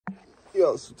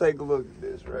Yo, so take a look at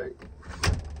this, right?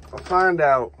 I find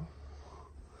out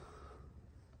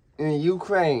in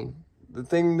Ukraine, the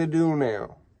thing to do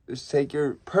now is take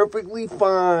your perfectly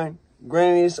fine,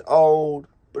 granted it's old,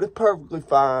 but it's perfectly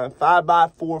fine,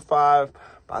 5x4,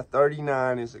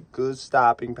 5x39 is a good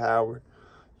stopping power.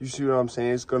 You see what I'm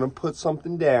saying? It's going to put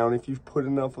something down if you put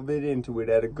enough of it into it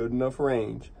at a good enough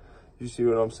range. You see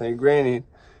what I'm saying? Granted,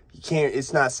 you can't,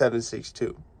 it's not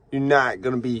 7.62. You're not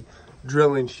going to be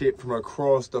drilling shit from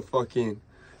across the fucking,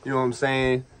 you know what I'm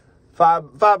saying?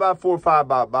 5x4,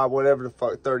 5x whatever the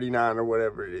fuck, 39 or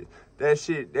whatever it is. That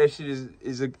shit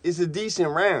is a decent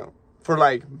round for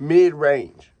like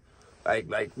mid-range.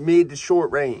 Like mid to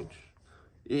short range.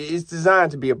 It's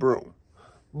designed to be a broom.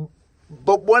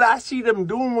 But what I see them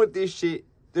doing with this shit,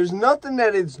 there's nothing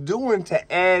that it's doing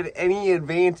to add any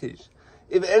advantage.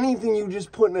 If anything, you're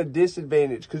just putting a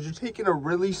disadvantage because you're taking a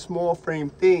really small frame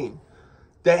thing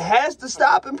that has the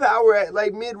stopping power at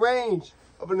like mid-range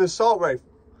of an assault rifle.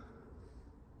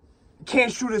 You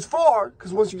can't shoot as far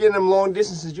because once you get in them long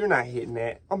distances, you're not hitting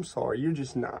that. I'm sorry, you're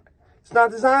just not. It's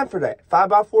not designed for that.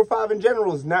 5x4, 5 in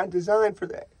general is not designed for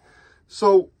that.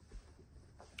 So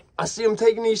I see them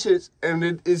taking these shits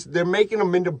and they're making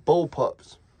them into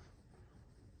bullpups.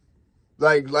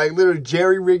 Like literally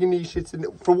jerry rigging these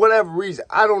shits for whatever reason.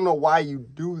 I don't know why you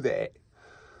do that.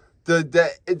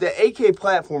 The AK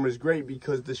platform is great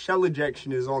because the shell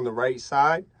ejection is on the right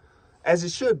side, as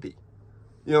it should be.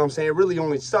 You know what I'm saying? It really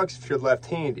only sucks if you're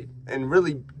left-handed. And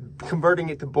really converting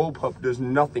it to bullpup does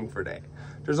nothing for that.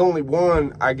 There's only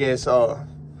one, I guess,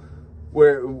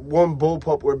 where one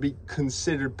bullpup would be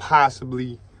considered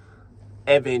possibly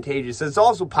advantageous. It's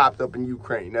also popped up in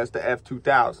Ukraine. That's the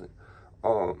F2000.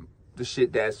 The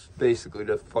shit that's basically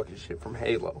the fucking shit from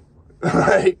Halo.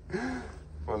 Right?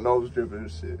 My nose dripping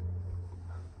and shit.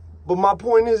 But my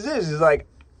point is this, is like,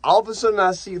 all of a sudden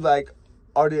I see like,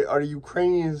 are the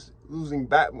Ukrainians losing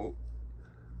Bakhmut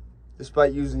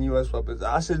despite using U.S. weapons?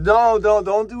 I said, no,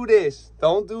 don't do this.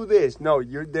 Don't do this. No,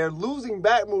 they're losing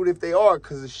Bakhmut if they are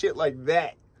because of shit like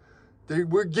that.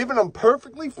 We're giving them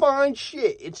perfectly fine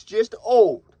shit. It's just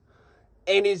old.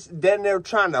 And then they're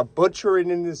trying to butcher it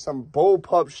into some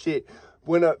bullpup shit.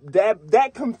 When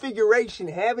that configuration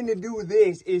having to do with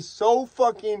this is so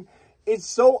fucking, it's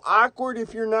so awkward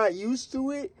if you're not used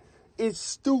to it. It's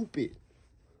stupid.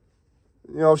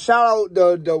 You know, shout out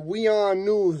the We On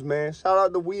News, man. Shout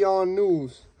out the We On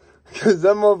News. Because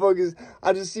them motherfuckers,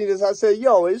 I just see this. I said,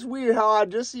 yo, it's weird how I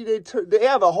just see they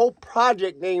have a whole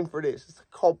project name for this. It's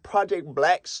called Project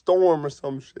Black Storm or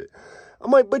some shit. I'm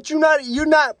like, but you're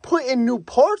not putting new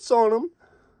parts on them.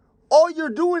 All you're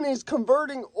doing is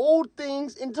converting old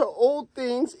things into old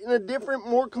things in a different,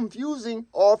 more confusing,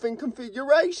 often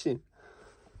configuration.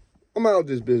 I'm out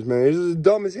this bitch, man. This is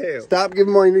dumb as hell. Stop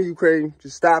giving money to Ukraine.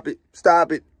 Just stop it.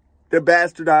 Stop it. They're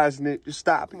bastardizing it. Just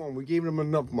stop it. Come on, we gave them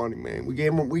enough money, man. We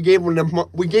gave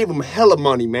them hella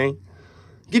money, man.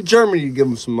 Get Germany to give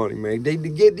them some money, man. Get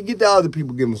the other people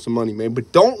to give them some money, man.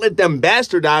 But don't let them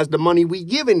bastardize the money we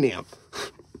giving them.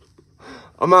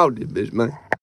 I'm out this bitch, man.